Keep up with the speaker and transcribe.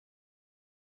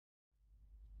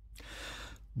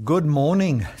Good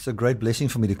morning. It's a great blessing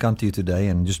for me to come to you today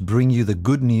and just bring you the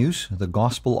good news, the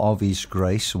gospel of His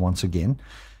grace once again.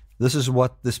 This is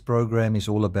what this program is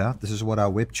all about. This is what our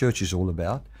web church is all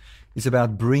about. It's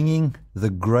about bringing the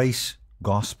grace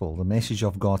gospel, the message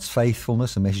of God's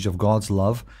faithfulness, the message of God's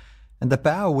love, and the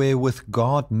power wherewith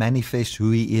God manifests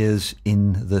who He is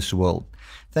in this world.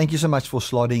 Thank you so much for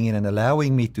slotting in and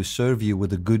allowing me to serve you with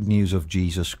the good news of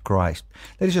Jesus Christ.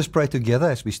 Let us just pray together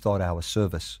as we start our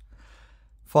service.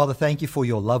 Father, thank you for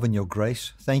your love and your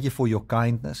grace. Thank you for your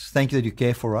kindness. Thank you that you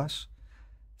care for us.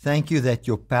 Thank you that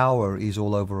your power is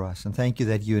all over us. And thank you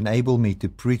that you enable me to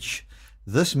preach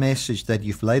this message that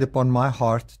you've laid upon my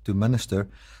heart to minister,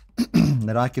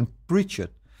 that I can preach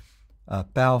it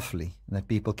powerfully, and that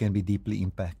people can be deeply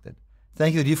impacted.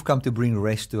 Thank you that you've come to bring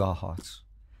rest to our hearts.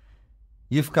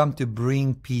 You've come to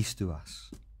bring peace to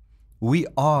us. We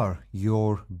are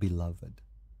your beloved.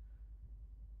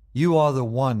 You are the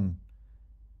one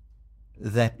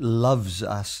that loves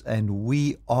us, and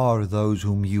we are those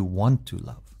whom you want to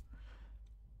love.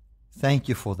 Thank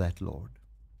you for that, Lord.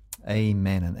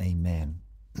 Amen and amen.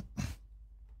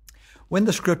 When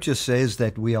the scripture says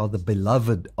that we are the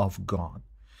beloved of God,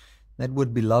 that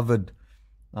word beloved,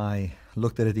 I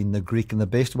looked at it in the Greek, and the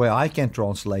best way I can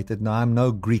translate it, now I'm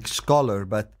no Greek scholar,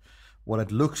 but what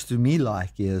it looks to me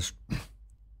like is,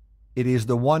 it is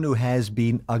the one who has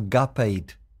been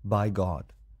agape'd by God.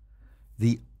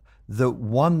 The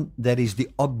one that is the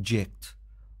object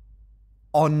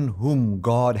on whom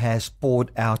God has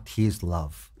poured out His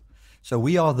love. So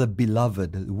we are the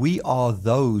beloved. We are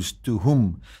those to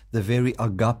whom the very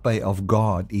agape of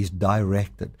God is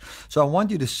directed. So I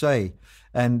want you to say,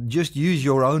 and just use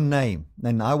your own name,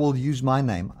 and I will use my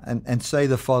name, and say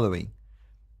the following.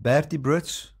 Bertie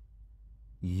Brits,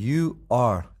 you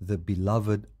are the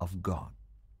beloved of God.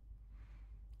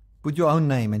 Put your own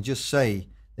name and just say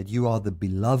that you are the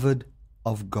beloved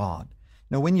of God.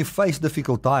 Now, when you face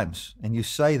difficult times and you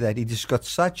say that, it has got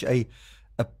such a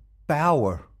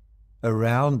power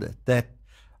around it that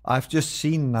I've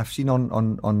seen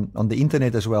on the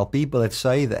internet as well, people that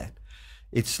say that.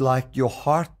 It's like your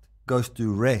heart goes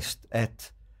to rest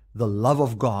at the love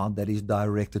of God that is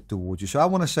directed towards you. So I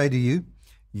want to say to you,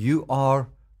 you are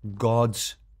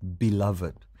God's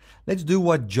beloved. Let's do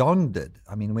what John did.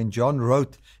 I mean, when John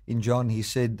wrote in John, he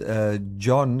said,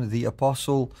 John, the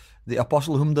apostle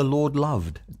whom the Lord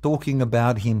loved, talking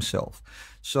about himself.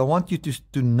 So I want you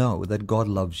to know that God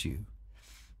loves you,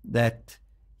 that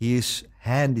His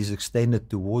hand is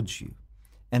extended towards you,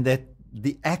 and that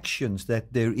the actions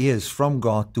that there is from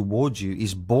God towards you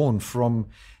is born from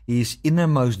His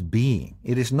innermost being.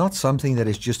 It is not something that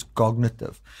is just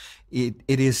cognitive. It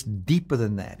is deeper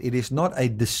than that. It is not a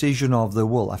decision of the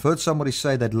will. I've heard somebody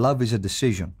say that love is a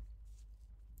decision.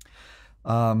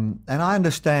 And I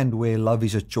understand where love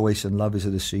is a choice and love is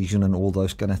a decision and all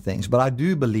those kind of things. But I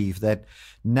do believe that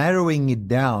narrowing it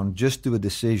down just to a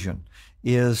decision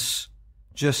is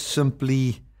just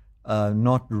simply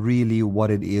not really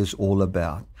what it is all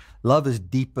about. Love is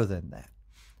deeper than that.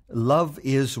 Love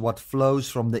is what flows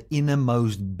from the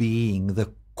innermost being,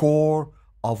 the core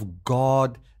of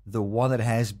God, the one that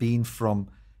has been from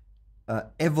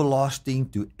everlasting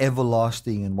to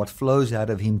everlasting, and what flows out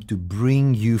of Him to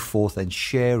bring you forth and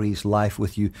share His life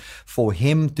with you, for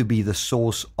Him to be the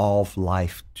source of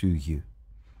life to you.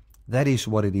 That is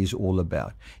what it is all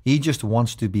about. He just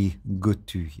wants to be good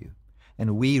to you,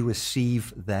 and we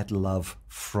receive that love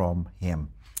from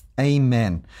Him.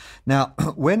 Amen. Now,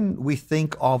 when we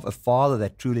think of a father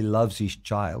that truly loves his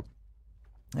child,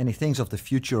 and he thinks of the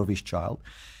future of his child,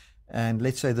 and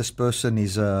let's say this person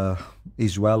is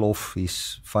well off,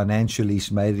 financially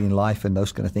he's made it in life and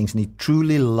those kind of things, and he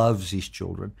truly loves his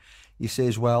children. He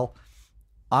says, well,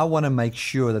 I want to make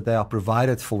sure that they are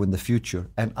provided for in the future,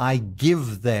 and I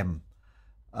give them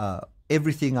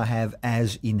everything I have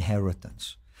as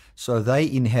inheritance. So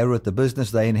they inherit the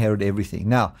business, they inherit everything.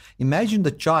 Now, imagine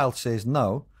the child says,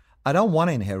 no, I don't want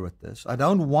to inherit this. I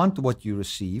don't want what you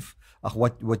receive,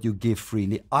 what you give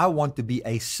freely. I want to be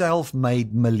a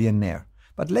self-made millionaire.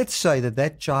 But let's say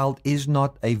that child is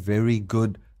not a very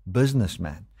good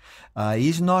businessman.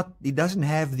 He doesn't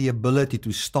have the ability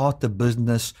to start a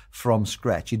business from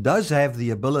scratch. He does have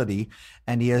the ability,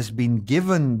 and he has been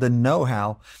given the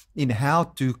know-how in how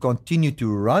to continue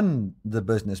to run the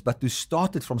business, but to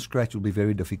start it from scratch will be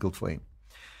very difficult for him.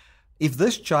 If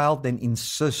this child then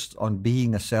insists on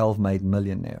being a self-made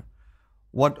millionaire,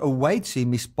 what awaits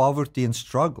him is poverty and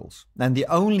struggles. And the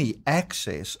only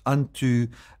access unto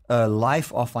a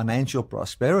life of financial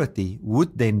prosperity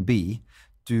would then be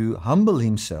to humble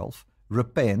himself,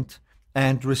 repent,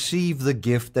 and receive the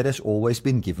gift that has always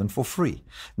been given for free.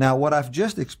 Now, what I've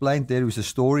just explained there is the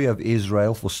story of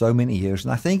Israel for so many years,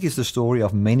 and I think it's the story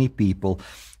of many people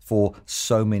for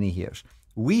so many years.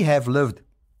 We have lived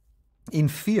in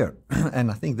fear, and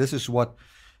I think this is what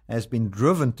has been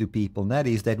driven to people, and that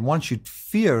is that one should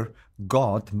fear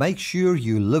God, make sure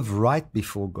you live right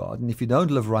before God, and if you don't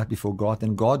live right before God,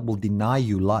 then God will deny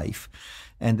you life,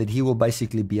 and that He will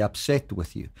basically be upset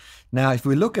with you. Now, if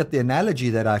we look at the analogy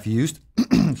that I've used,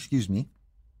 excuse me,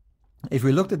 if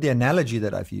we looked at the analogy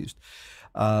that I've used,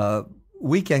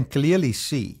 we can clearly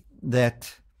see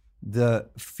that the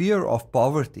fear of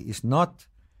poverty is not,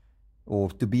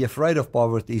 or to be afraid of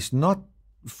poverty is not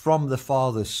from the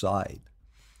Father's side.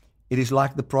 It is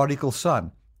like the prodigal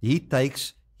son. He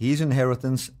takes his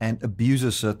inheritance and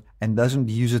abuses it and doesn't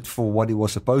use it for what he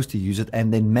was supposed to use it,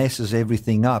 and then messes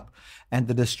everything up. And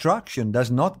the destruction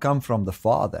does not come from the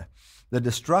father. The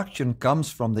destruction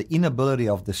comes from the inability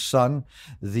of the son,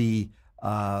 the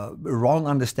wrong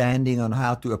understanding on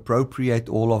how to appropriate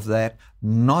all of that,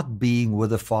 not being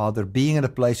with the Father, being in a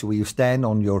place where you stand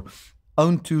on your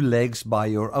own two legs by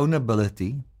your own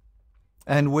ability,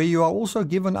 and where you are also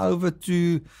given over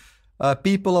to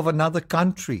people of another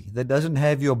country that doesn't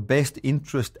have your best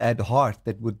interest at heart,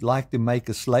 that would like to make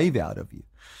a slave out of you.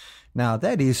 Now,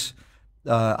 that is,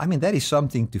 that is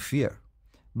something to fear.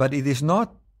 But it is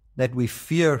not that we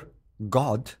fear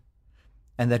God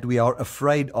and that we are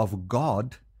afraid of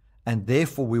God, and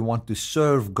therefore we want to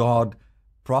serve God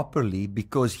properly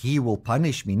because He will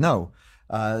punish me. No.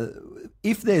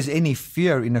 If there's any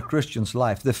fear in a Christian's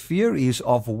life, the fear is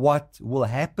of what will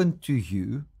happen to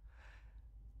you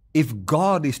if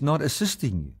God is not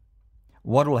assisting you.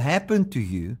 What will happen to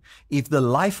you if the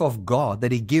life of God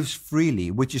that He gives freely,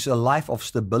 which is a life of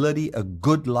stability, a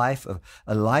good life,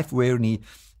 a life wherein He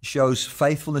shows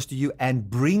faithfulness to you and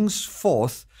brings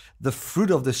forth the fruit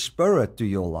of the Spirit to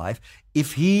your life,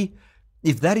 if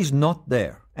that is not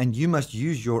there, and you must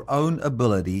use your own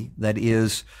ability that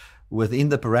is within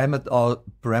the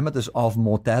parameters of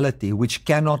mortality, which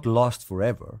cannot last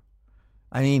forever,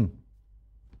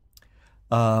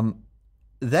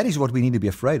 that is what we need to be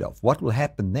afraid of. What will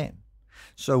happen then?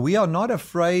 So we are not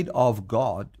afraid of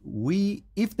God.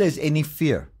 If there's any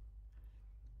fear,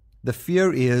 the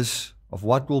fear is of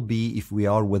what will be if we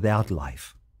are without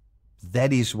life.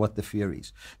 That is what the fear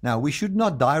is. Now, we should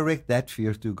not direct that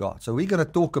fear to God. So we're going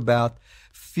to talk about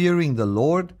fearing the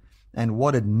Lord and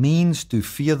what it means to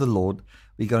fear the Lord.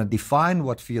 We're going to define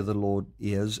what fear the Lord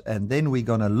is, and then we're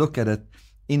going to look at it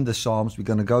in the Psalms. We're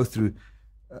going to go through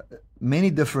many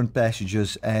different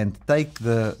passages and take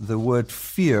the word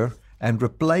fear and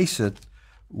replace it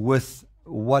with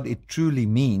what it truly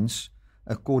means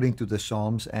according to the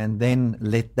Psalms, and then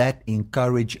let that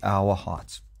encourage our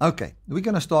hearts. Okay, we're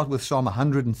going to start with Psalm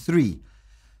 103.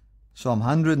 Psalm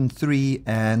 103,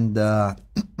 and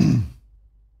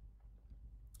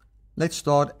let's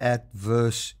start at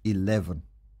verse 11.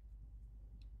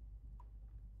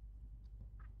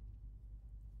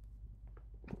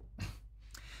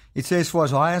 It says, "For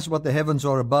as high as what the heavens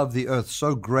are above the earth,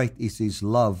 so great is His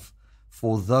love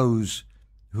for those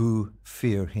who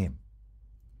fear Him."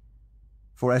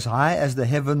 For as high as the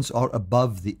heavens are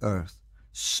above the earth,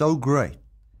 so great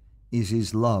is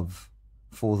His love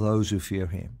for those who fear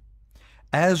Him.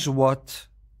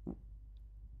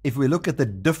 If we look at the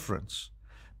difference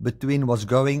between what's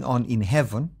going on in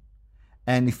heaven,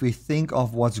 and if we think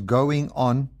of what's going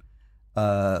on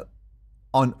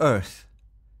earth,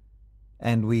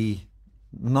 and we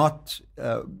not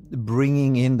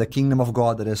bringing in the kingdom of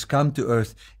God that has come to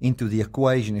earth into the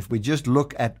equation, if we just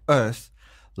look at earth,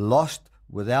 lost,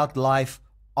 without life,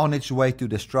 on its way to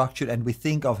destruction, and we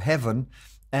think of heaven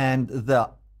and the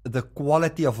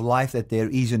quality of life that there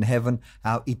is in heaven,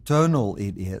 how eternal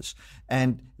it is,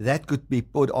 and that could be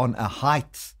put on a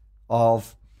height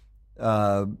of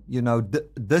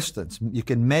distance. You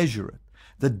can measure it.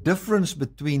 The difference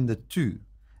between the two,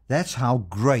 that's how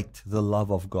great the love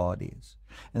of God is.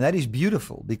 And that is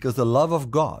beautiful, because the love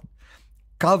of God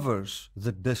covers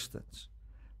the distance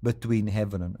between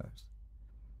heaven and earth.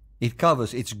 It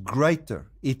covers, it's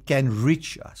greater, it can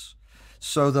reach us.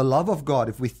 So the love of God,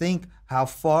 if we think how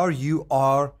far you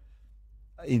are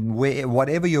in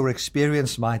whatever your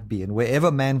experience might be, and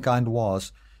wherever mankind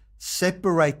was,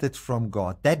 separated from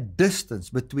God, that distance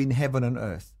between heaven and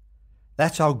earth,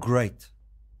 that's how great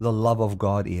the love of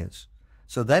God is.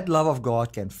 So that love of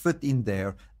God can fit in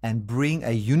there and bring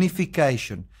a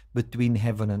unification between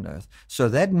heaven and earth. So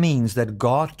that means that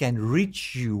God can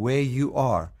reach you where you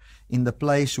are, in the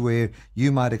place where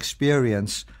you might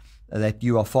experience that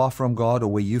you are far from God,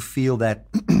 or where you feel that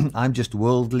I'm just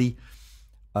worldly,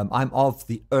 I'm of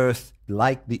the earth,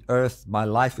 like the earth, my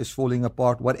life is falling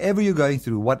apart. Whatever you're going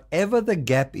through, whatever the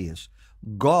gap is,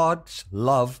 God's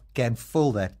love can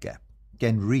fill that gap,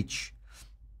 can reach.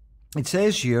 It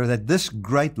says here that this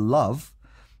great love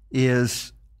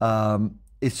is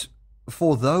it's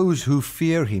for those who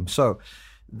fear Him. So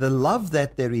the love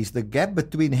that there is, the gap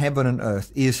between heaven and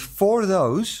earth, is for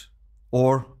those,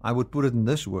 or I would put it in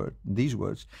these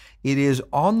words, it is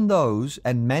on those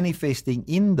and manifesting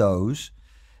in those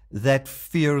that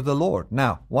fear the Lord.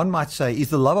 Now, one might say, is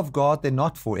the love of God then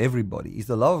not for everybody? Is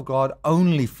the love of God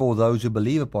only for those who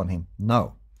believe upon Him?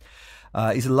 No.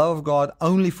 Is the love of God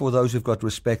only for those who've got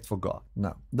respect for God?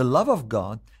 No. The love of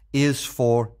God is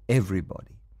for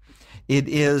everybody. It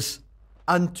is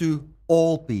unto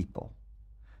all people.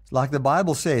 Like the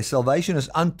Bible says, salvation is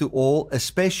unto all,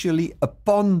 especially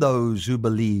upon those who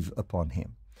believe upon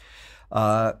Him.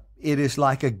 It is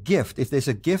like a gift. If there's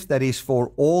a gift that is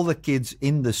for all the kids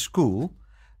in the school,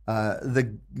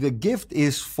 the gift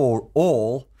is for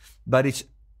all, but it's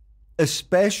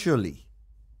especially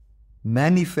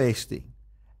manifesting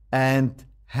and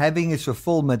having its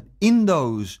fulfillment in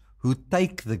those who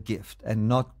take the gift and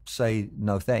not say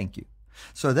no thank you.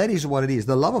 So that is what it is.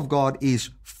 The love of God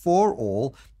is for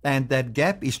all, and that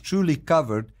gap is truly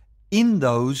covered in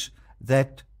those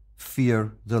that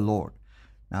fear the Lord.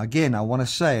 Now again, I want to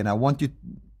say, and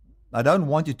I don't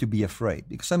want you to be afraid,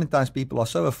 because sometimes people are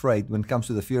so afraid when it comes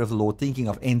to the fear of the Lord, thinking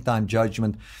of end time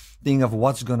judgment, thinking of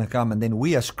what's going to come, and then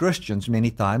we as Christians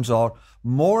many times are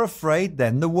more afraid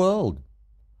than the world.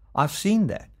 I've seen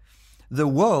that. The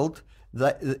world,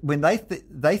 when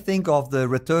they think of the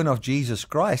return of Jesus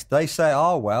Christ, they say,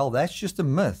 oh, well, that's just a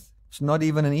myth. It's not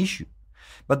even an issue.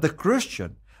 But the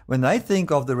Christian, when they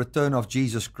think of the return of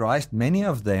Jesus Christ, many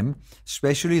of them,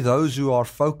 especially those who are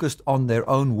focused on their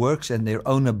own works and their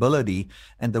own ability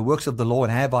and the works of the Lord,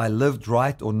 have I lived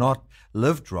right or not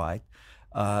lived right,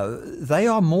 they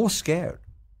are more scared.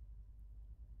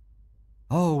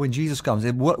 Oh, when Jesus comes,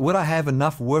 would I have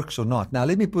enough works or not? Now,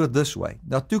 let me put it this way.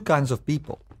 There are two kinds of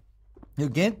people. You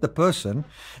get the person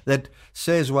that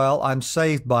says, well, I'm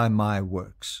saved by my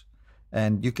works.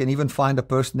 And you can even find a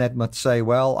person that might say,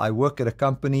 well, I work at a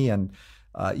company and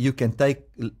you can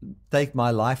take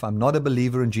my life. I'm not a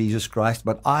believer in Jesus Christ,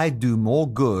 but I do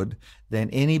more good than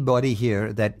anybody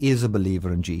here that is a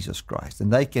believer in Jesus Christ.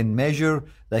 And they can measure,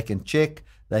 they can check,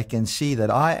 they can see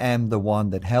that I am the one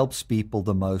that helps people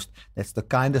the most. That's the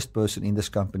kindest person in this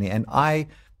company. And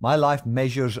my life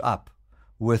measures up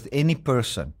with any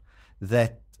person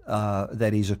that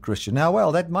is a Christian. Now,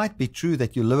 well, that might be true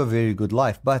that you live a very good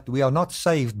life, but we are not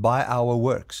saved by our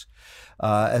works.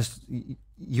 As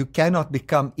you cannot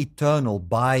become eternal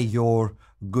by your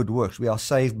good works. We are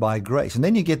saved by grace. And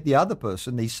then you get the other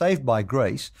person, he's saved by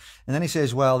grace, and then he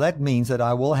says, well, that means that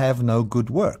I will have no good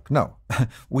work. No,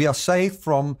 we are saved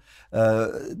from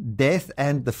death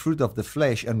and the fruit of the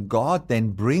flesh, and God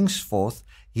then brings forth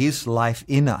His life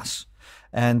in us.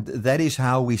 And that is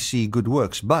how we see good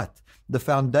works. But the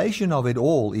foundation of it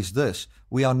all is this: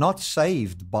 we are not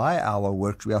saved by our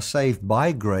works, we are saved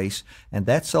by grace, and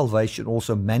that salvation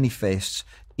also manifests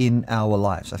in our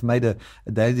lives. I've made a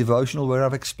daily devotional where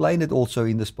I've explained it also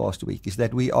in this past week, is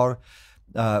that we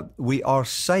are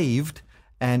saved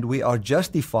and we are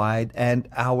justified, and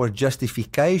our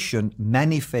justification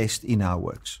manifests in our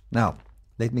works. Now,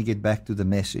 let me get back to the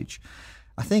message.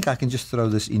 I think I can just throw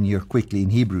this in here quickly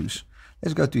in Hebrews.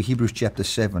 Let's go to Hebrews chapter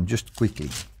 7 just quickly.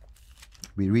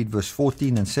 We read verse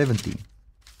 14 and 17.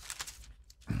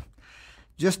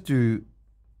 Just to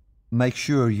make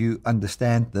sure you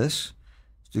understand this,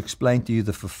 to explain to you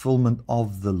the fulfillment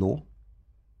of the law.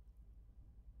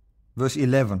 Verse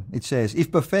 11, it says, if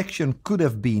perfection could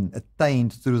have been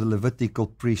attained through the Levitical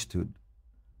priesthood,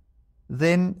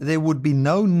 then there would be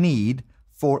no need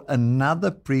for another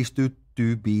priesthood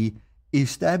to be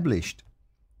established.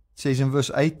 It says in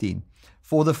verse 18,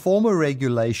 for the former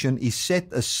regulation is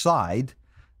set aside,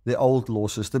 the old law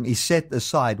system is set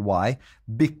aside. Why?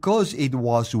 Because it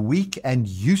was weak and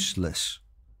useless.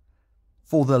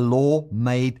 For the law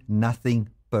made nothing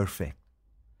perfect.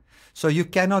 So you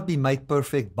cannot be made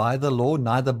perfect by the law,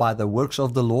 neither by the works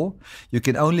of the law. You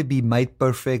can only be made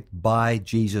perfect by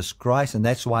Jesus Christ, and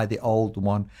that's why the old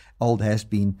has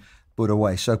been put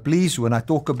away. So please, when I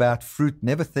talk about fruit,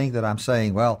 never think that I'm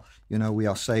saying, well, we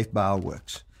are saved by our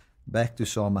works. Back to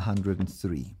Psalm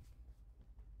 103.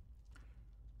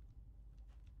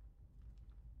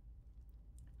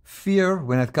 Fear,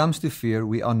 when it comes to fear,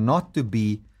 we are not to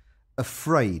be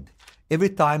afraid. Every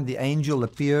time the angel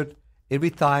appeared, every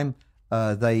time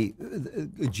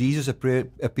Jesus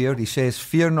appeared, he says,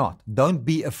 fear not, don't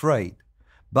be afraid.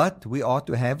 but we are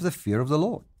to have the fear of the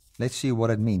Lord. Let's see what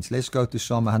it means. Let's go to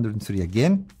Psalm 103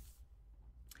 again.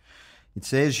 It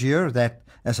says here that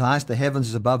as high as the heavens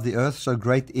is above the earth, so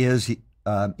great is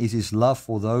his love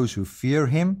for those who fear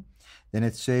him. Then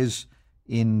it says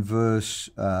in verse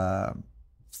 12,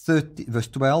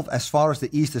 as far as the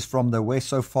east is from the west,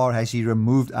 so far has he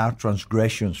removed our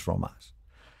transgressions from us.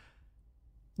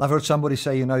 I've heard somebody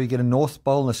say, you get a North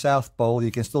Pole and a South Pole,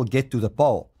 you can still get to the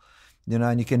pole.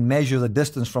 And you can measure the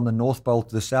distance from the North Pole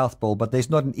to the South Pole, but there's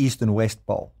not an East and West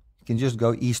Pole. You can just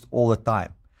go east all the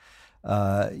time.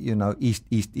 East,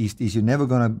 you're never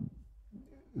going to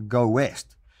go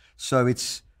west. So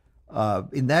it's,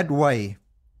 in that way,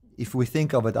 if we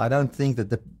think of it, I don't think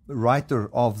that the writer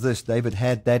of this, David,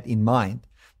 had that in mind.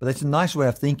 But that's a nice way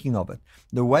of thinking of it.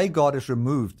 The way God has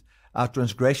removed our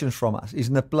transgressions from us is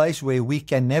in a place where we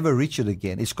can never reach it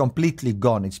again. It's completely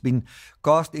gone. It's been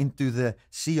cast into the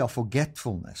sea of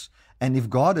forgetfulness. And if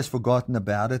God has forgotten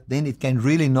about it, then it can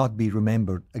really not be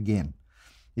remembered again.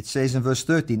 It says in verse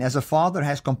 13, as a father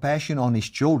has compassion on his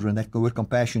children, that word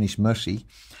compassion is mercy,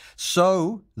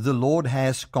 so the Lord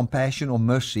has compassion or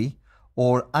mercy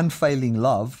or unfailing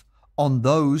love on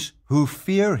those who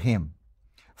fear him.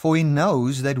 For he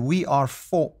knows that we are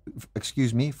for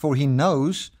he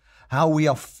knows how we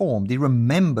are formed. He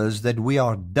remembers that we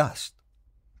are dust.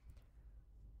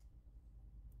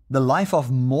 The life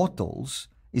of mortals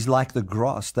is like the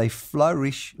grass. They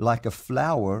flourish like a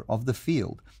flower of the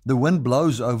field. The wind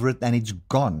blows over it and it's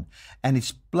gone, and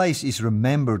its place is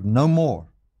remembered no more.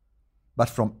 But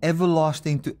from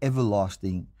everlasting to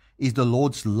everlasting is the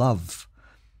Lord's love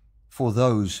for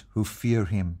those who fear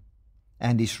him,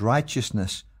 and his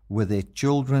righteousness with their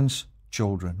children's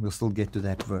children. We'll still get to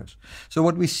that verse. So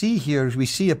what we see here is we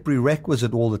see a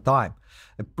prerequisite all the time.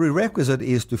 A prerequisite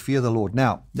is to fear the Lord.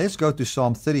 Now, let's go to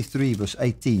Psalm 33, verse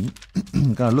 18.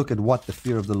 I'm going to look at what the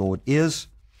fear of the Lord is.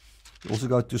 We'll also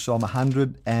go to Psalm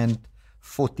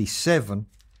 147,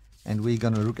 and we're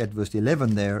going to look at verse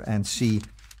 11 there and see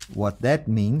what that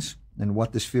means and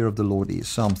what this fear of the Lord is.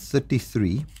 Psalm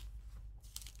 33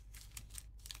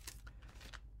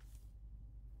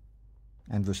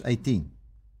 and verse 18.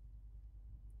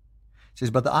 It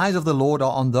says, but the eyes of the Lord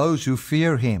are on those who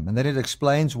fear him. And then it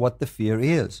explains what the fear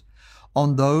is.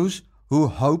 On those who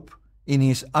hope in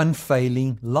his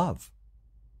unfailing love.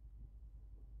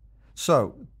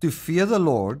 So, to fear the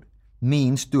Lord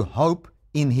means to hope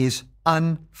in his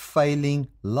unfailing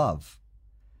love.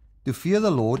 To fear the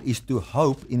Lord is to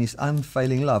hope in his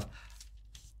unfailing love.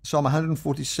 Psalm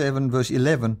 147 verse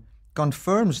 11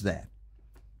 confirms that.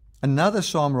 Another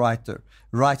psalm writer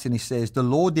writes and he says, the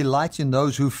Lord delights in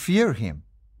those who fear him,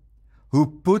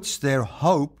 who puts their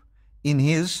hope in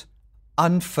his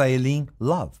unfailing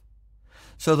love.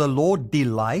 So the Lord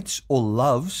delights or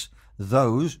loves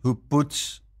those who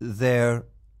puts their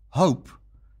hope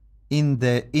in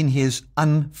his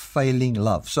unfailing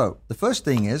love. So the first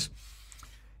thing is,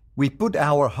 we put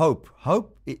our hope.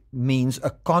 Hope, it means a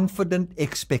confident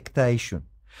expectation.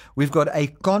 We've got a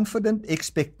confident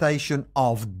expectation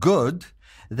of good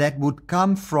that would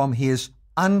come from his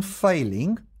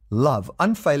unfailing love.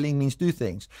 Unfailing means two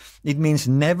things. It means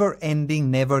never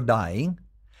ending, never dying,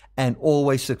 and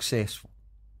always successful.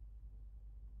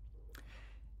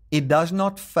 It does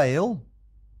not fail.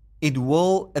 It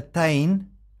will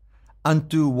attain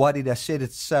unto what it has set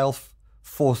itself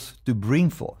forth to bring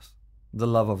forth. The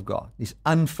love of God, his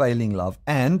unfailing love.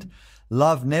 And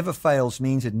love never fails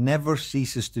means it never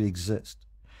ceases to exist.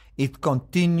 It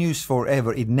continues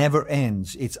forever. It never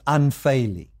ends. It's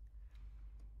unfailing.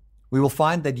 We will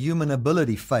find that human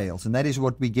ability fails, and that is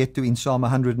what we get to in Psalm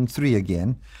 103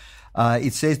 again.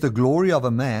 It says the glory of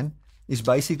a man is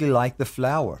basically like the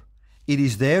flower. It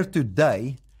is there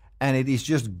today, and it is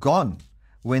just gone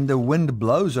when the wind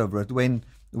blows over it. When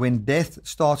death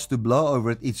starts to blow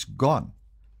over it, it's gone.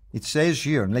 It says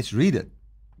here, and let's read it.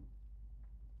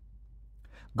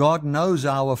 God knows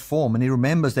our form, and he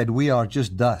remembers that we are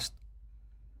just dust.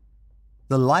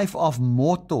 The life of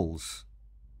mortals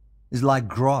is like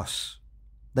grass.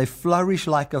 They flourish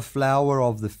like a flower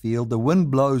of the field. The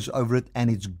wind blows over it, and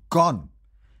it's gone,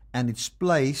 and its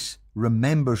place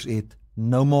remembers it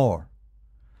no more.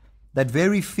 That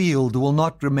very field will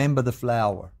not remember the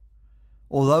flower,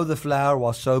 although the flower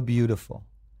was so beautiful.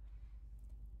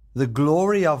 The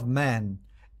glory of man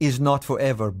is not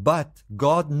forever, but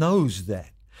God knows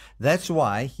that. That's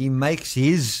why he makes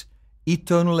his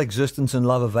eternal existence and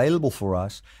love available for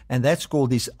us, and that's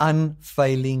called his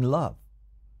unfailing love.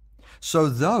 So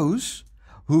those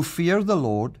who fear the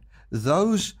Lord,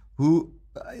 those who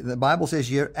the Bible says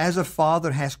here, as a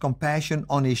father has compassion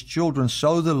on his children,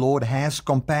 so the Lord has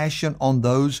compassion on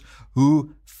those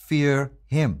who fear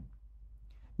him.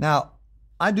 Now,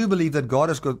 I do believe that God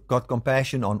has got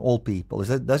compassion on all people.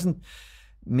 That doesn't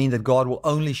mean that God will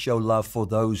only show love for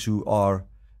those who are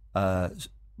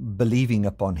believing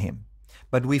upon him.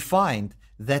 But we find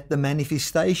that the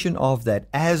manifestation of that,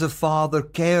 as a father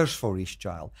cares for his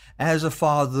child, as a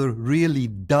father really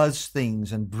does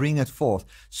things and bring it forth,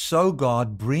 so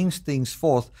God brings things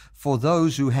forth for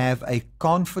those who have a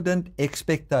confident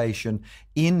expectation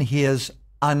in his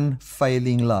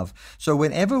unfailing love. So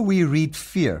whenever we read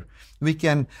fear, we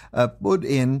can put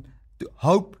in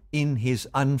hope in his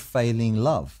unfailing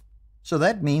love. So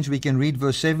that means we can read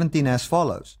verse 17 as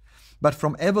follows. But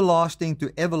from everlasting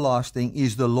to everlasting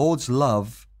is the Lord's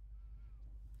love.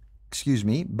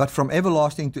 But from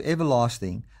everlasting to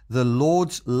everlasting, the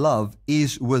Lord's love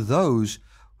is with those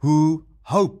who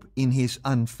hope in his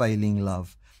unfailing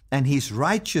love. And his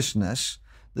righteousness,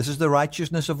 this is the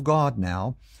righteousness of God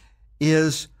now,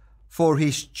 is for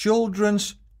his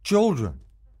children's children.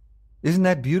 Isn't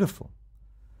that beautiful?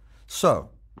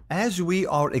 So, as we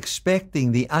are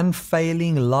expecting the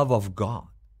unfailing love of God,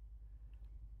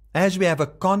 as we have a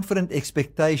confident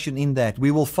expectation in that, we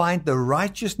will find the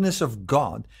righteousness of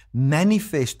God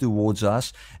manifest towards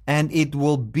us, and it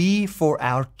will be for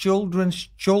our children's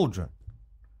children.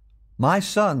 My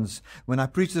sons, when I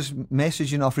preached this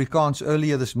message in Afrikaans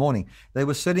earlier this morning, they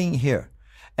were sitting here,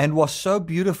 and it was so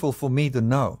beautiful for me to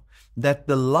know that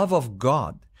the love of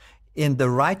God and the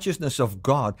righteousness of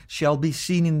God shall be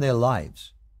seen in their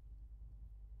lives.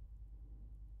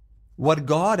 What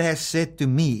God has said to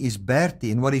me is,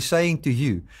 Bertie, and what he's saying to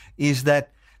you is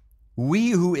that we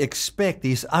who expect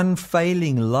his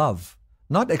unfailing love,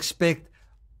 not expect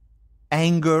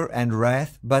anger and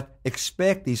wrath, but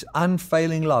expect his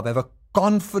unfailing love, have a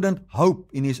confident hope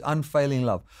in his unfailing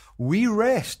love. We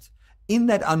rest in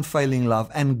that unfailing love,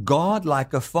 and God,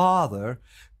 like a father,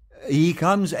 he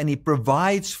comes and he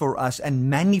provides for us and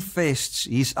manifests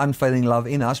his unfailing love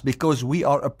in us because we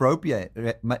are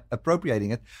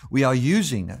appropriating it. We are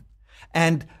using it.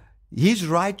 And his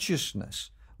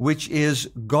righteousness, which is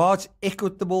God's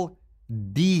equitable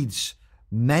deeds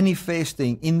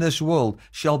manifesting in this world,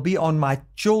 shall be on my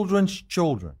children's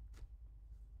children.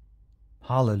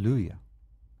 Hallelujah.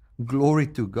 Glory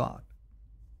to God.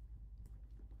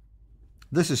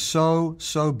 This is so,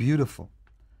 so beautiful.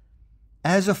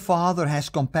 As a father has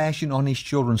compassion on his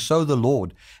children, so the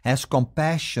Lord has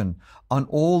compassion on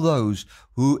all those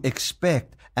who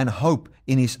expect and hope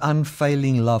in his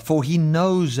unfailing love. For he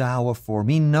knows our form,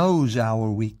 he knows our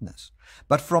weakness.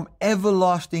 But from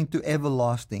everlasting to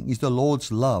everlasting is the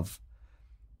Lord's love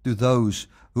to those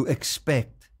who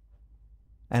expect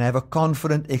and have a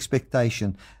confident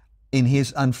expectation in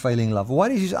his unfailing love.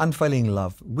 What is his unfailing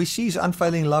love? We see his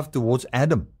unfailing love towards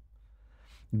Adam.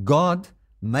 God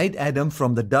made Adam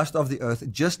from the dust of the earth,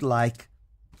 just like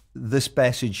this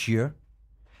passage here.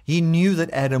 He knew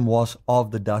that Adam was of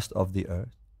the dust of the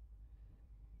earth.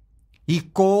 He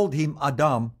called him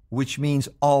Adam, which means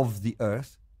of the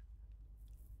earth.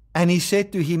 And he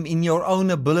said to him, in your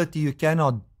own ability you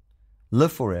cannot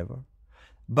live forever.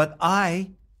 But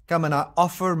I come and I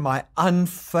offer my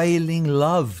unfailing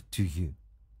love to you.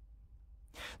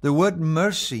 The word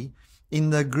mercy in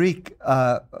the Greek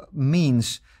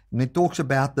means, and it talks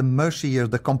about the mercy here,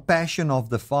 the compassion of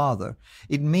the Father.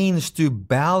 It means to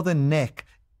bow the neck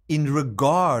in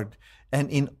regard and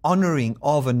in honoring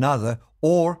of another,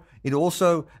 or it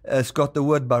also has got the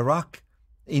word barak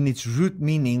in its root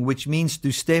meaning, which means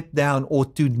to step down or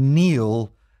to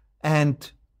kneel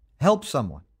and help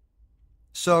someone.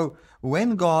 So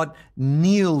when God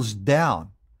kneels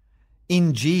down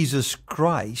in Jesus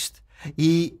Christ,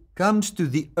 he comes to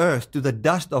the earth, to the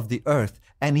dust of the earth,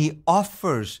 and he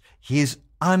offers his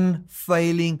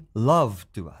unfailing love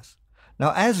to us.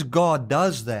 Now, as God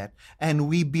does that, and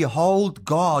we behold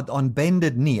God on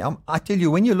bended knee, I tell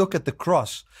you, when you look at the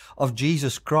cross of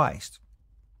Jesus Christ,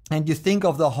 and you think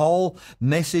of the whole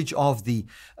message of the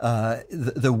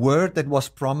word that was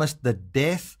promised, the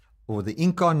death or the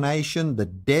incarnation, the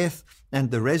death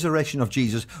and the resurrection of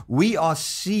Jesus, we are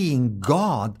seeing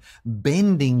God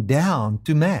bending down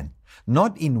to man,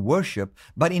 not in worship,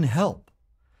 but in help.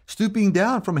 Stooping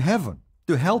down from heaven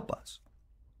to help us.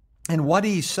 And what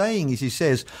he's saying is, he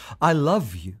says, I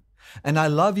love you, and I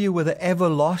love you with an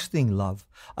everlasting love.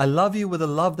 I love you with a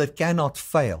love that cannot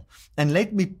fail. And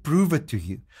let me prove it to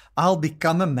you. I'll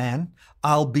become a man.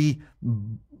 I'll be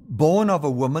born of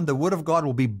a woman. The word of God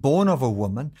will be born of a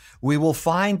woman. We will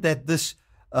find that this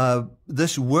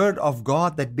word of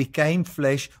God that became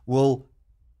flesh will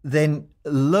then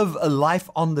live a life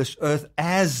on this earth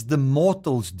as the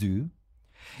mortals do.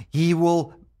 He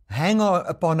will hang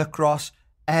upon a cross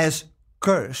as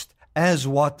cursed as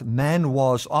what man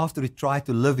was after he tried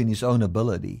to live in his own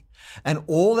ability. And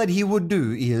all that he would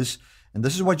do is, and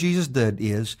this is what Jesus did,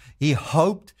 is he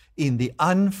hoped in the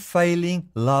unfailing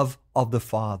love of the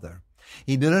Father.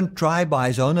 He didn't try by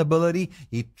his own ability.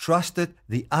 He trusted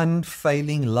the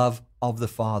unfailing love of the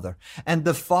Father. And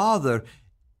the Father,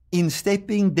 in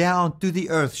stepping down to the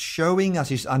earth, showing us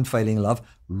his unfailing love,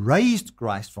 raised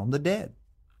Christ from the dead.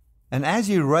 And as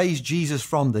he raised Jesus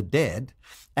from the dead,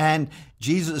 and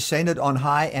Jesus ascended on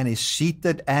high and is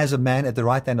seated as a man at the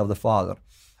right hand of the Father,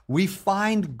 we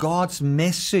find God's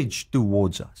message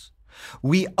towards us.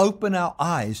 We open our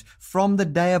eyes from the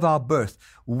day of our birth.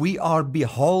 We are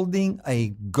beholding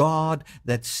a God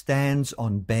that stands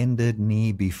on bended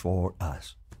knee before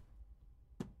us.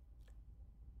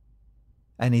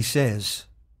 And he says,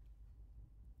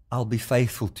 I'll be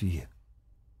faithful to you.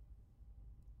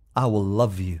 I will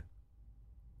love you.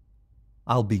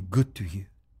 I'll be good to you.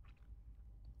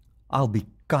 I'll be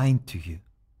kind to you.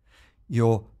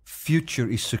 Your future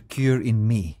is secure in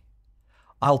me.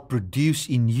 I'll produce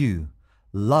in you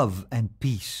love and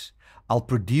peace. I'll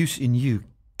produce in you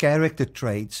character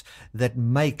traits that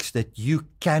makes that you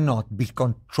cannot be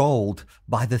controlled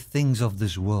by the things of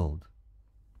this world.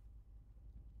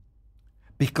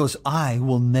 Because I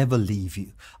will never leave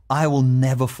you. I will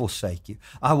never forsake you.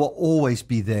 I will always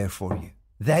be there for you.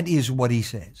 That is what he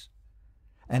says.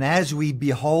 And as we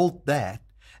behold that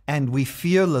and we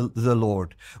fear the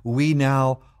Lord, we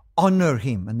now honor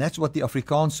him. And that's what the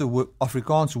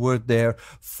Afrikaans word there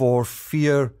for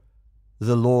fear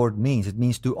the Lord means. It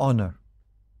means to honor.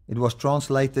 It was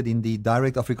translated in the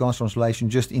direct Afrikaans translation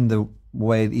just in the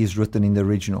way it is written in the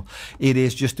original. It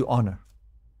is just to honor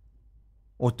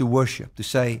or to worship, to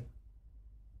say,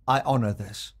 I honor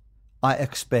this. I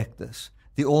expect this.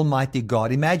 The Almighty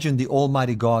God. Imagine the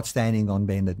Almighty God standing on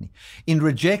bended knee. In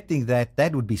rejecting that,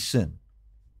 that would be sin.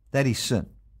 That is sin.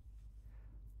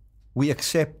 We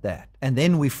accept that. And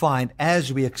then we find,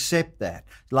 as we accept that,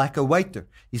 like a waiter,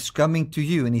 he's coming to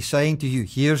you and he's saying to you,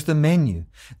 here's the menu.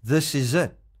 This is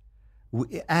it.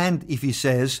 And if he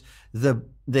says,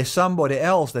 there's somebody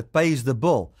else that pays the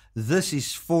bill, this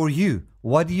is for you.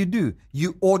 What do?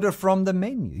 You order from the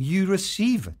menu. You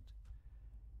receive it.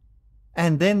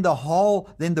 And then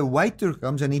the waiter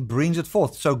comes and he brings it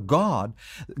forth. So God,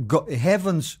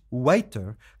 heaven's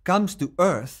waiter, comes to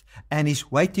earth and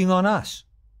is waiting on us,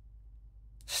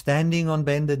 standing on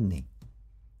bended knee,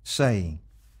 saying,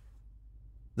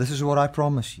 this is what I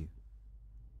promise you.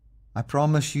 I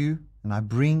promise you, and I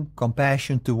bring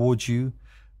compassion towards you,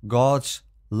 God's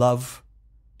love,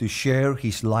 to share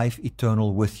his life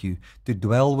eternal with you, to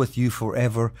dwell with you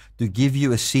forever, to give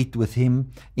you a seat with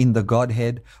him in the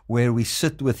Godhead, where we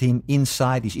sit with him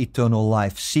inside his eternal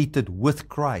life, seated with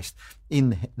Christ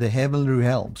in the heavenly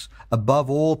realms, above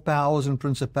all powers and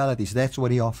principalities. That's what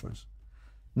he offers.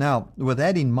 Now, with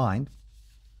that in mind,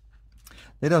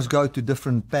 let us go to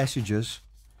different passages,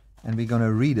 and we're going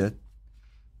to read it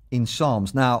in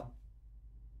Psalms. Now,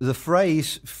 the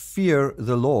phrase, fear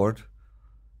the Lord,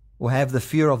 or have the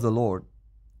fear of the Lord,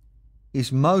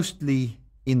 is mostly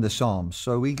in the Psalms.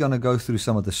 So we're going to go through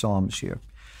some of the Psalms here.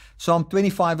 Psalm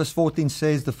 25 verse 14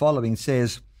 says the following. It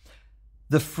says,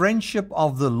 the friendship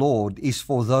of the Lord is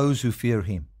for those who fear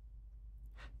him.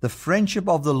 The friendship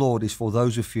of the Lord is for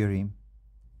those who fear him.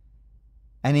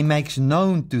 And he makes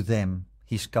known to them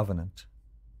his covenant.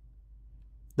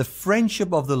 The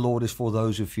friendship of the Lord is for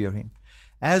those who fear him.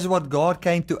 As what God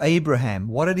came to Abraham,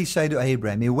 what did he say to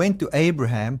Abraham? He went to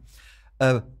Abraham,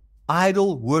 an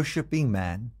idol-worshipping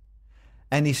man,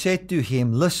 and he said to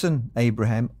him, listen,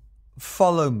 Abraham,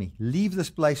 follow me. Leave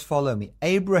this place, follow me.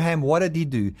 Abraham, what did he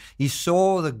do? He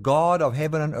saw the God of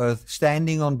heaven and earth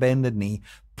standing on bended knee,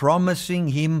 promising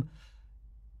him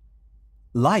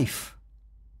life,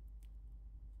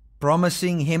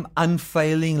 promising him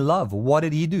unfailing love. What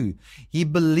did he do? He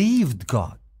believed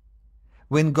God.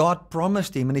 When God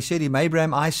promised him, and he said to him,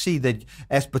 Abraham, I see that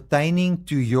as pertaining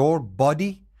to your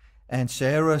body and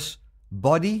Sarah's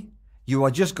body, you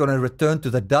are just going to return to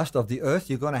the dust of the earth.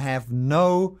 You're going to have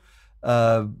no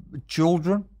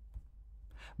children.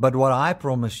 But what I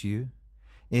promise you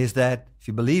is that if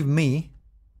you believe me,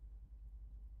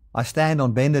 I stand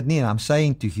on bended knee and I'm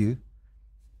saying to you,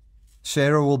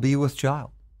 Sarah will be with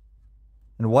child.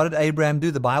 And what did Abraham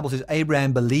do? The Bible says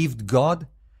Abraham believed God.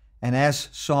 And as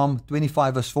Psalm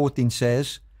 25 verse 14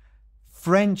 says,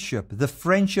 the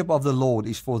friendship of the Lord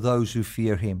is for those who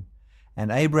fear him.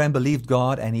 And Abraham believed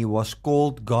God and he was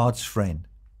called God's friend.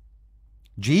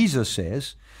 Jesus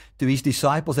says to his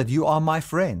disciples that you are my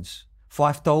friends, for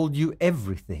I've told you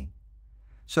everything.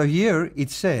 So here it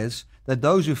says that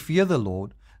those who fear the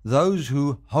Lord, those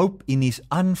who hope in his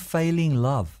unfailing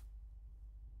love.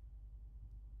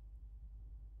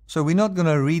 So we're not going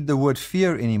to read the word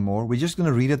fear anymore. We're just going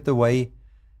to read it the way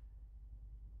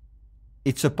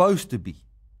it's supposed to be.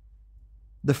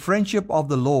 The friendship of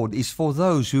the Lord is for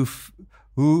those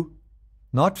who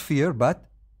not fear, but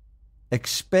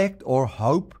expect or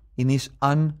hope in his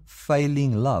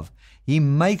unfailing love. He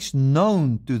makes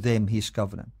known to them his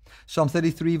covenant. Psalm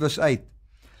 33 verse 8.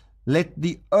 Let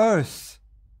the earth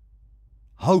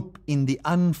hope in the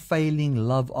unfailing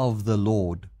love of the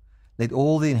Lord. Let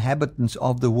all the inhabitants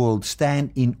of the world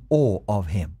stand in awe of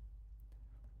him.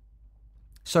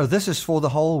 So this is for the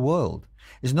whole world.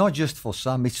 It's not just for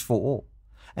some, it's for all.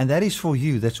 And that is for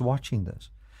you that's watching this.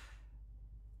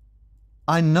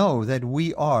 I know that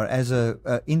we are, as an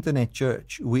internet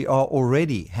church, we are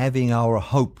already having our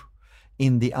hope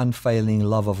in the unfailing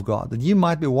love of God. That you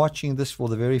might be watching this for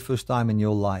the very first time in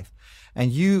your life,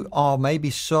 and you are maybe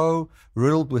so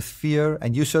riddled with fear,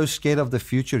 and you're so scared of the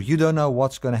future, you don't know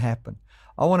what's going to happen.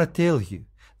 I want to tell you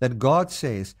that God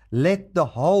says, let the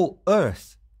whole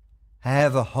earth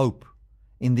have a hope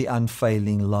in the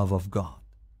unfailing love of God.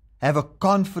 Have a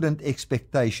confident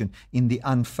expectation in the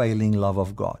unfailing love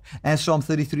of God. As Psalm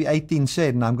 33:18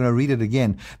 said, and I'm going to read it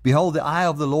again, behold, the eye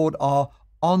of the Lord are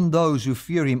on those who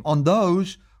fear him, on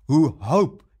those who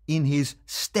hope in his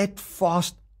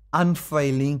steadfast,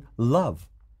 unfailing love.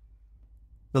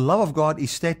 The love of God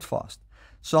is steadfast.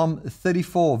 Psalm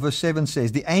 34 verse 7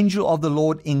 says, the angel of the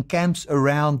Lord encamps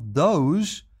around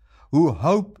those who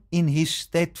hope in his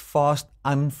steadfast,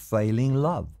 unfailing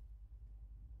love.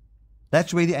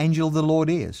 That's where the angel of the Lord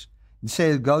is.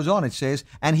 It goes on, it says,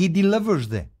 and he delivers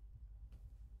them.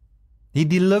 He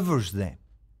delivers them.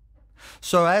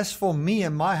 So as for me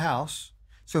and my house,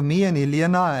 so me and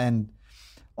Helena and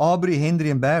Aubrey, Henry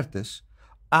and Bertus,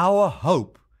 our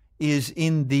hope is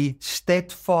in the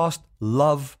steadfast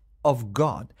love of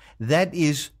God. That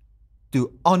is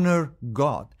to honor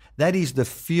God. That is the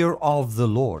fear of the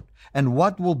Lord. And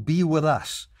what will be with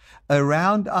us?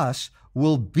 Around us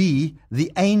will be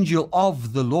the angel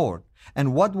of the Lord.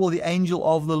 And what will the angel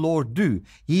of the Lord do?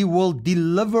 He will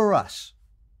deliver us.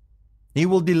 He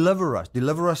will deliver us.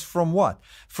 Deliver us from what?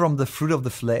 From the fruit of the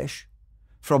flesh,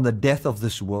 from the death of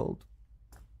this world.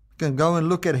 You can go and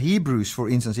look at Hebrews, for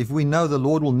instance. If we know the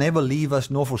Lord will never leave us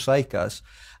nor forsake us,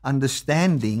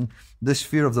 understanding this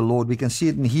fear of the Lord, we can see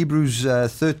it in Hebrews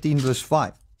 13 verse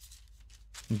 5.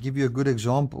 I'll give you a good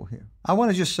example here. I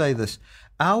want to just say this.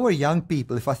 Our young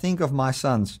people, if I think of my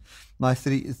sons, my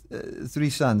three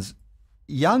sons,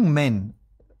 young men,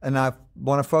 and I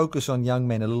want to focus on young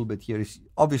men a little bit here, it's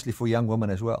obviously for young women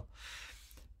as well.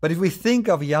 But if we think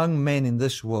of young men in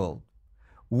this world,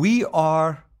 we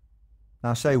are,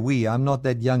 now I say we, I'm not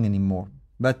that young anymore,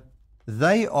 but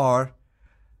they are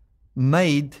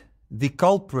made the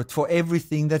culprit for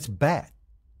everything that's bad.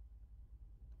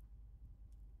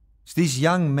 It's these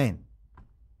young men.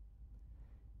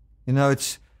 You know,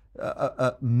 it's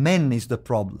men is the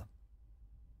problem.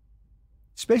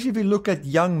 Especially if you look at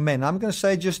young men. I'm going to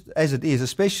say just as it is,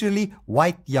 especially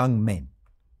white young men.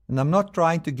 And I'm not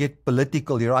trying to get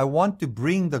political here. I want to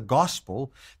bring the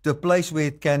gospel to a place where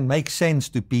it can make sense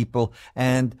to people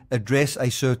and address a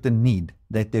certain need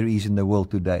that there is in the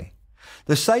world today.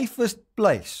 The safest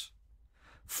place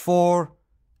for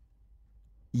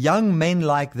young men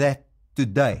like that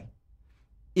today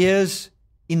is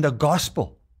in the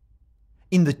gospel,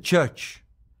 in the church,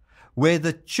 where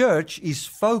the church is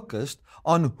focused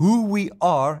on who we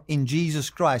are in Jesus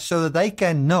Christ, so that they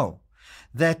can know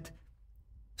that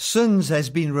sins has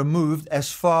been removed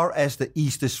as far as the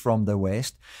east is from the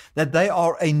west, that they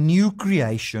are a new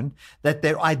creation, that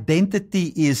their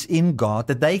identity is in God,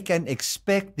 that they can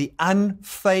expect the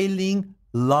unfailing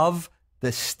love,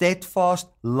 the steadfast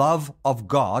love of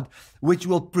God, which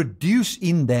will produce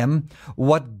in them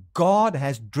what God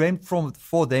has dreamt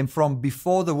for them from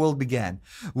before the world began,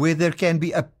 where there can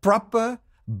be a proper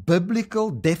biblical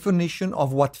definition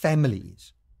of what family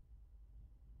is.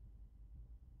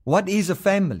 What is a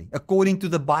family? According to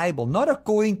the Bible, not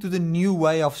according to the new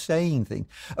way of saying things.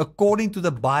 According to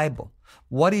the Bible,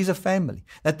 what is a family?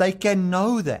 That they can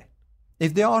know that.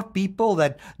 If there are people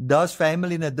that does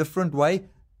family in a different way,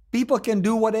 people can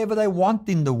do whatever they want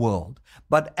in the world.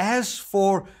 But as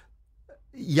for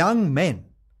young men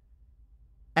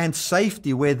and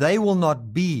safety, where they will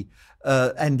not be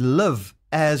and live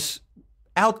as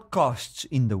outcasts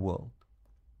in the world,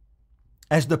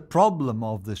 as the problem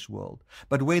of this world,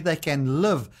 but where they can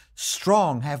live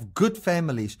strong, have good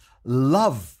families,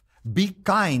 love, be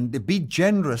kind, be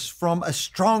generous from a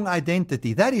strong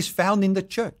identity. That is found in the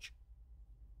church.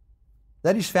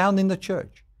 That is found in the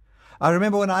church. I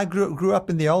remember when I grew up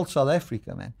in the old South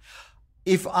Africa, man.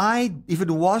 If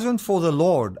it wasn't for the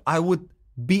Lord, I would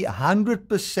be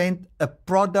 100% a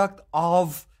product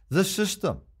of the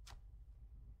system.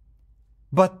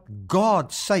 But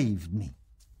God saved me.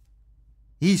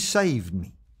 He saved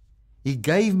me. He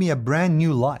gave me a brand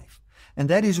new life. And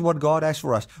that is what God has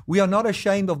for us. We are not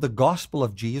ashamed of the gospel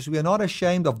of Jesus. We are not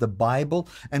ashamed of the Bible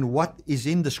and what is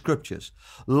in the scriptures.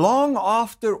 Long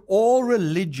after all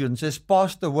religions has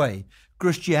passed away,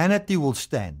 Christianity will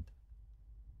stand.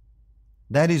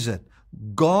 That is it.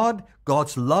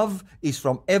 God's love is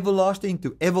from everlasting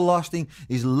to everlasting.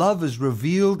 His love is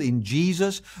revealed in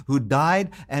Jesus, who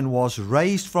died and was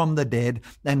raised from the dead.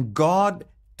 And God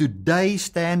today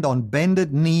stand on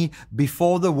bended knee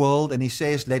before the world, and He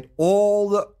says, let all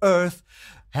the earth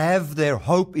have their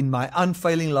hope in my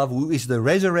unfailing love, who is the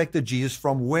resurrected Jesus,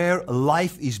 from where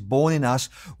life is born in us,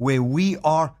 where we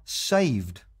are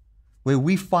saved, where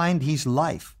we find His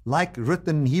life, like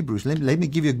written in Hebrews. Let me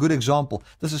give you a good example.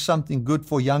 This is something good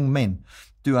for young men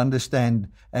to understand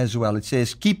as well. It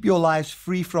says, keep your lives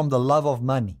free from the love of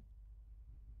money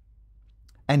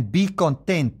and be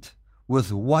content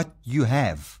with what you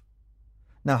have.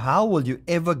 Now, how will you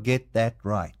ever get that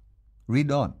right?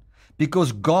 Read on.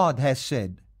 Because God has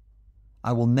said,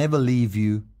 I will never leave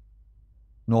you,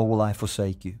 nor will I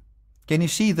forsake you. Can you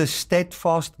see the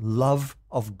steadfast love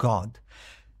of God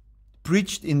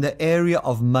preached in the area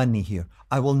of money here?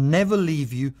 I will never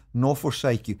leave you nor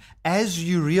forsake you. As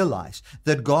you realize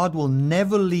that God will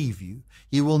never leave you,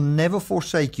 He will never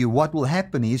forsake you, what will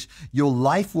happen is your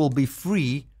life will be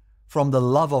free from the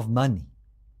love of money.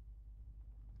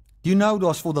 Do you know it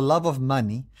was for the love of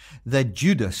money that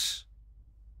Judas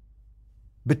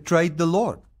betrayed the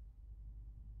Lord?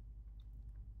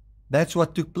 That's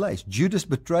what took place. Judas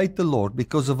betrayed the Lord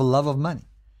because of a love of money.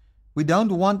 We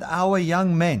don't want our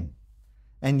young men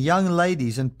and young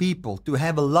ladies and people to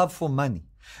have a love for money.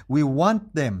 We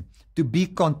want them to be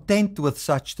content with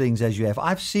such things as you have.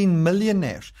 I've seen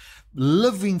millionaires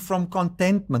living from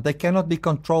contentment. They cannot be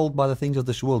controlled by the things of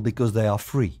this world because they are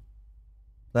free.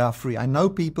 They are free. I know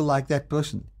people like that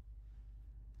personally.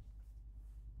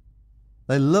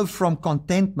 They live from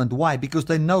contentment. Why? Because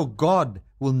they know God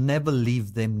will never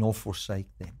leave them nor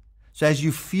forsake them. So as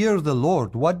you fear the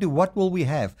Lord, what will we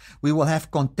have? We will have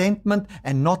contentment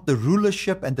and not the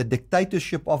rulership and the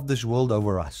dictatorship of this world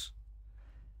over us.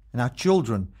 And our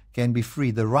children can be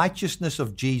free. The righteousness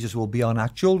of Jesus will be on our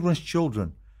children's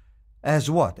children.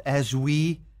 As what? As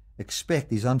we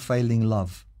expect His unfailing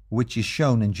love, which is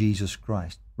shown in Jesus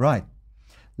Christ. Right.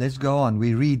 Let's go on.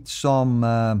 We read Psalm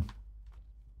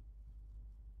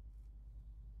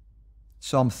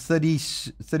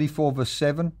 34 verse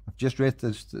 7. I've just read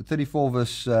this, 34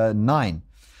 verse 9.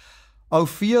 O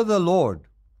fear the Lord,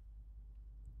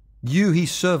 you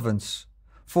His servants,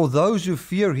 for those who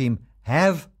fear Him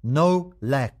have no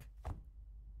lack.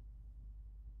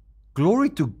 Glory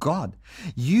to God.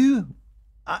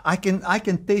 I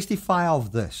can testify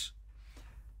of this.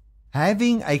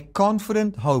 Having a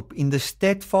confident hope in the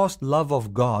steadfast love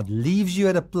of God leaves you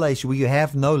at a place where you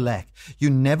have no lack.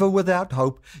 You're never without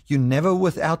hope. You're never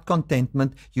without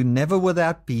contentment. You're never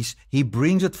without peace. He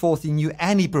brings it forth in you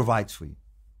and He provides for you.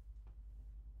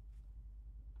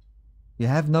 You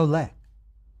have no lack.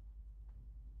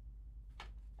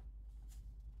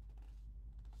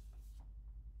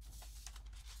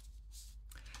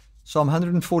 Psalm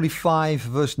 145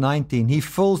 verse 19. He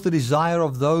fills the desire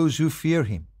of those who fear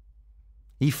Him.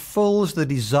 He fills the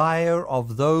desire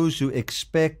of those who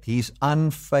expect His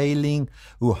unfailing,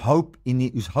 whose hope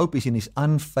is in His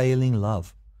unfailing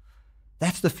love.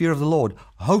 That's the fear of the Lord,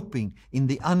 hoping in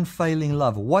the unfailing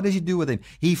love. What does He do with Him?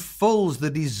 He fills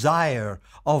the desire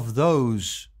of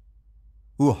those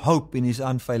who hope in His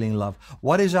unfailing love.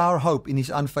 What is our hope in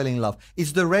His unfailing love?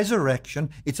 It's the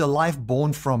resurrection. It's a life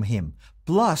born from Him.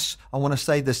 Plus, I want to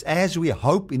say this, as we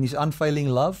hope in His unfailing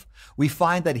love, we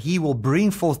find that He will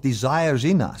bring forth desires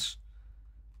in us.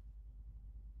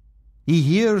 He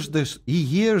hears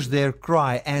their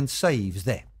cry and saves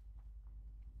them.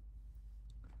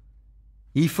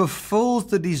 He fulfills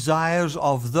the desires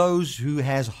of those who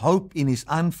has hope in His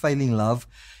unfailing love.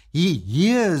 He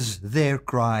hears their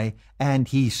cry and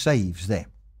He saves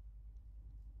them.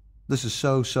 This is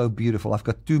so, so beautiful. I've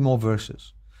got two more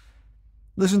verses.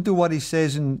 Listen to what he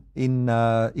says in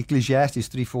Ecclesiastes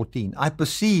 3:14. I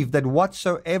perceive that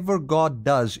whatsoever God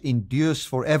does endures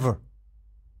forever.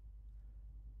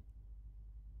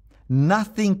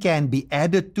 Nothing can be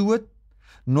added to it,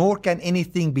 nor can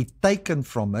anything be taken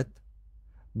from it.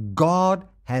 God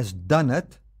has done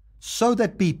it so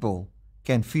that people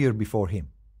can fear before Him.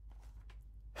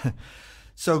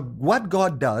 So what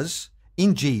God does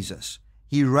in Jesus,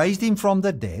 He raised Him from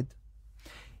the dead.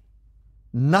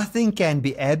 Nothing can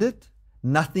be added,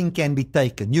 nothing can be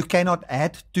taken. You cannot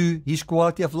add to His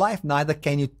quality of life, neither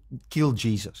can you kill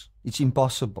Jesus. It's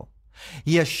impossible.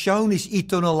 He has shown His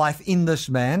eternal life in this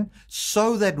man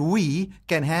so that we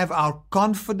can have our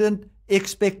confident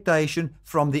expectation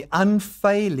from the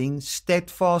unfailing,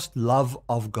 steadfast love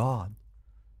of God.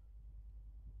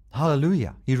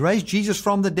 Hallelujah. He raised Jesus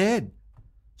from the dead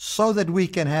so that we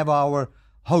can have our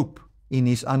hope in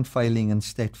His unfailing and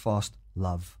steadfast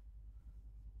love.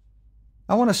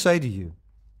 I want to say to you,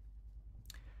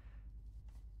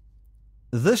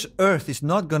 this earth is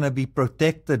not going to be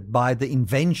protected by the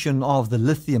invention of the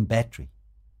lithium battery.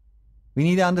 We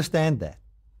need to understand that.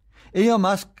 Elon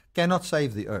Musk cannot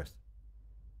save the earth.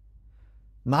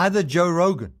 Neither Joe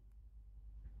Rogan.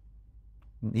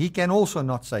 He can also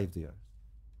not save the earth.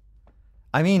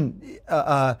 I mean,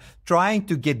 trying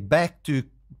to get back to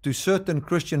certain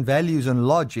Christian values and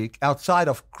logic outside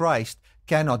of Christ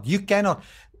cannot. You cannot.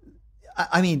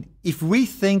 I mean, if we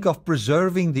think of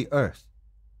preserving the earth,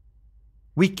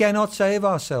 we cannot save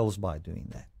ourselves by doing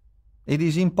that. It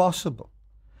is impossible.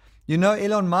 You know,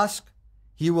 Elon Musk,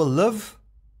 he will live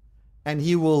and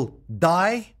he will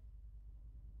die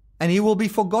and he will be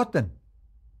forgotten.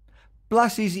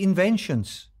 Plus his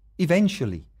inventions,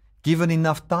 eventually, given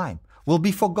enough time, will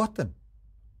be forgotten.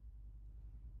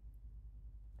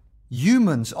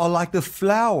 Humans are like the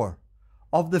flower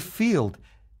of the field.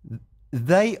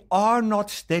 They are not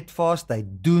steadfast. They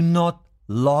do not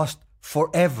last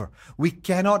forever. We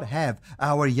cannot have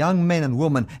our young men and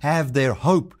women have their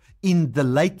hope in the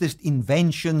latest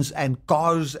inventions and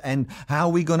cars and how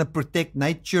we're going to protect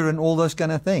nature and all those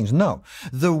kind of things. No.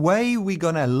 The way we're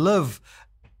going to live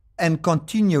and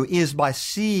continue is by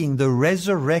seeing the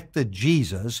resurrected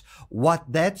Jesus, what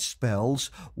that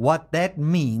spells, what that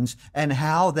means, and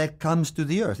how that comes to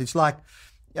the earth. It's like,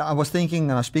 I was thinking,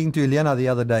 and I was speaking to Eliana the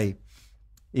other day,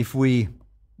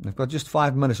 I've got just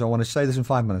 5 minutes, I want to say this in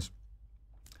 5 minutes.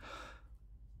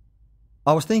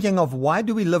 I was thinking of why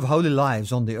do we live holy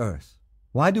lives on the earth?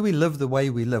 Why do we live the way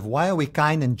we live? Why are we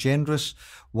kind and generous?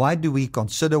 Why do we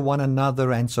consider one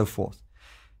another and so forth?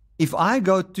 If I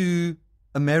go to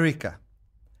America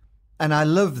and I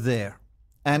live there,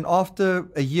 and after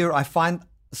a year I find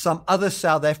some other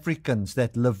South Africans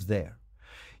that live there,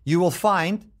 you will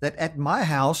find that at my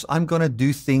house I'm going to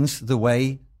do things the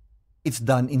way it's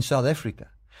done in South Africa.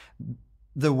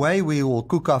 The way we will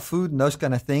cook our food and those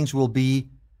kind of things will be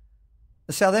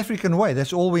the South African way.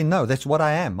 That's all we know. That's what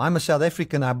I am. I'm a South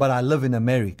African, but I live in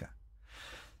America.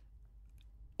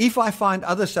 If I find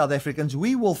other South Africans,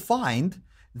 we will find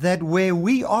that where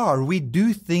we are, we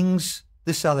do things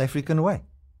the South African way.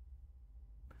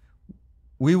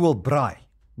 We will braai.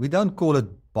 We don't call it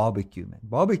barbecue, man.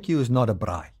 Barbecue is not a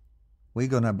braai. We're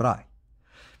going to braai.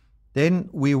 Then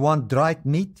we want dried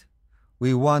meat.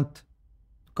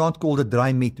 Can't call it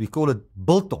dry meat, we call it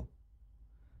biltong,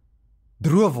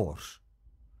 droewors.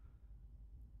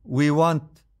 We want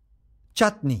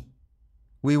chutney.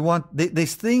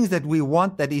 There's things that we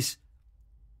want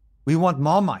we want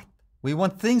Marmite. We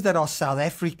want things that are South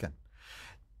African.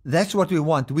 That's what we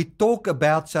want. We talk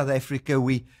about South Africa.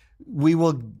 We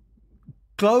will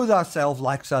clothe ourselves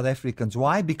like South Africans.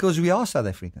 Why? Because we are South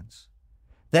Africans.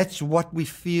 That's what we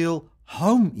feel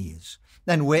home is.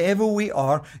 And wherever we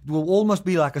are, it will almost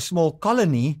be like a small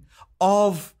colony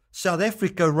of South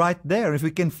Africa right there. If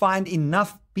we can find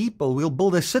enough people, we'll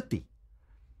build a city.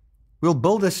 We'll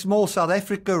build a small South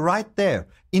Africa right there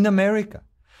in America.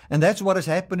 And that's what has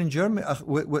happened in Germany,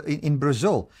 in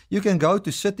Brazil. You can go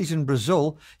to cities in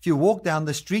Brazil. If you walk down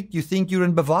the street, you think you're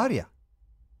in Bavaria,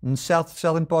 in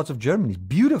southern parts of Germany. It's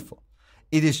beautiful.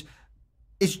 It's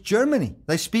Germany.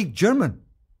 They speak German.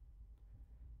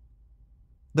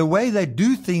 The way they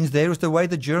do things there is the way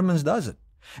the Germans does it.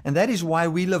 And that is why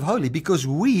we live holy, because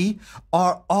we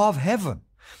are of heaven.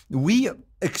 We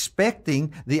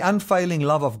expecting the unfailing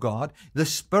love of God. The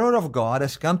Spirit of God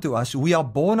has come to us. We are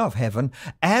born of heaven.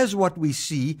 As what we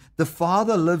see, the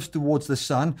Father lives towards the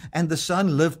Son, and the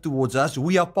Son lives towards us.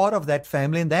 We are part of that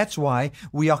family, and that's why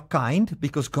we are kind,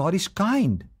 because God is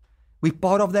kind. We're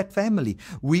part of that family.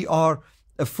 We are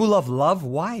full of love.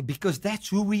 Why? Because that's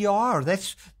who we are.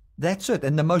 That's it.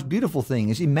 And the most beautiful thing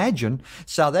is, imagine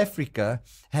South Africa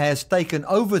has taken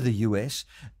over the US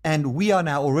and we are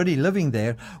now already living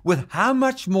there. With how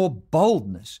much more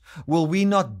boldness will we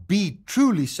not be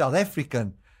truly South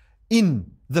African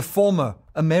in the former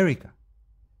America?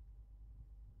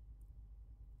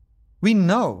 We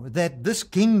know that this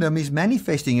kingdom is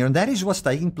manifesting here, and that is what's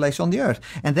taking place on the earth.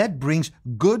 And that brings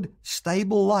good,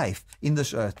 stable life in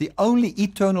this earth. The only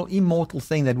eternal, immortal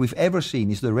thing that we've ever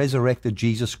seen is the resurrected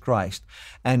Jesus Christ.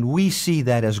 And we see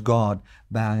that as God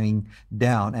bowing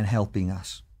down and helping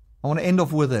us. I want to end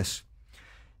off with this.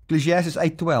 Ecclesiastes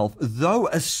 8:12. Though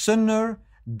a sinner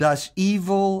does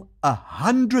evil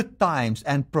 100 times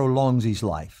and prolongs his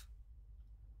life,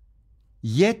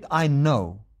 yet I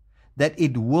know that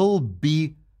it will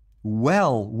be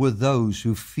well with those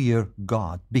who fear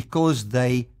God, because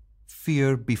they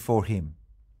fear before Him.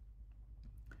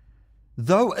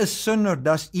 Though a sinner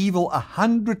does evil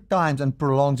 100 times and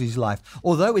prolongs his life,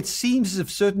 although it seems as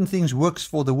if certain things works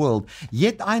for the world,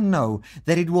 yet I know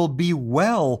that it will be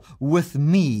well with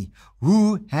me,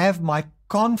 who have my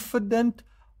confident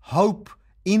hope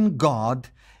in God,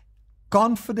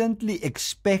 confidently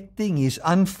expecting His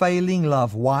unfailing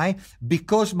love. Why?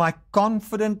 Because my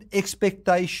confident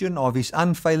expectation of His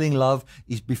unfailing love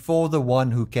is before the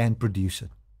one who can produce it.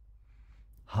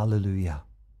 Hallelujah.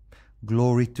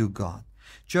 Glory to God.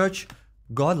 Church,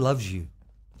 God loves you.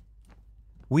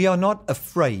 We are not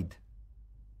afraid.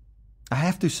 I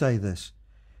have to say this.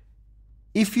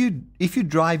 If you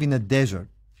drive in a desert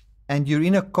and you're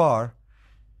in a car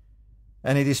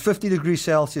and it is 50 degrees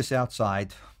Celsius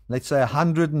outside, let's say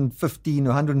 115 or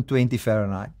 120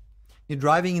 Fahrenheit. You're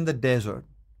driving in the desert.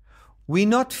 We're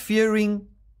not fearing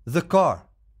the car.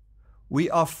 We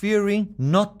are fearing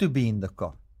not to be in the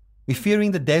car. We're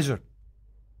fearing the desert.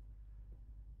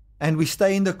 And we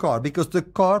stay in the car because the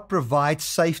car provides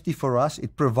safety for us.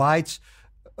 It provides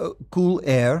cool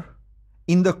air.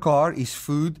 In the car is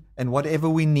food and whatever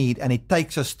we need, and it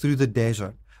takes us through the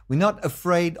desert. We're not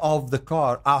afraid of the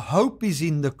car. Our hope is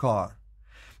in the car.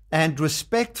 And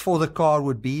respect for the car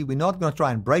would be, we're not going to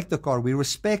try and break the car. We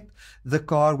respect the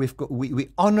car. We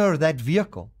honor that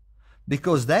vehicle,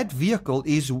 because that vehicle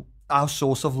is our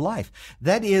source of life.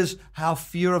 That is how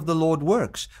fear of the Lord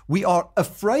works. We are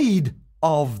afraid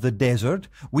of the desert.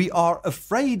 We are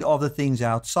afraid of the things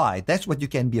outside. That's what you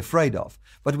can be afraid of.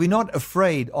 But we're not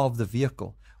afraid of the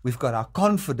vehicle. We've got our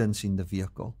confidence in the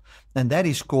vehicle. And that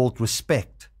is called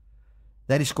respect.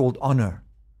 That is called honor.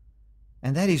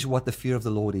 And that is what the fear of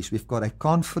the Lord is. We've got a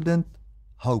confident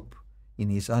hope in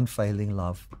His unfailing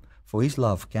love, for His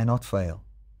love cannot fail.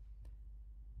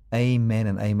 Amen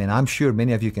and amen. I'm sure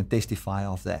many of you can testify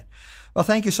of that. Well,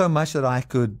 thank you so much that I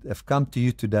could have come to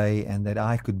you today and that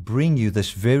I could bring you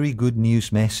this very good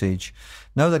news message.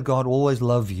 Know that God always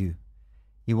loves you.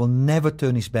 He will never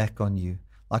turn His back on you.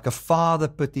 Like a father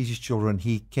pities his children,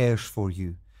 He cares for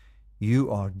you.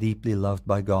 You are deeply loved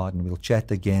by God, and we'll chat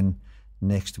again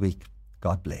next week.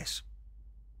 God bless.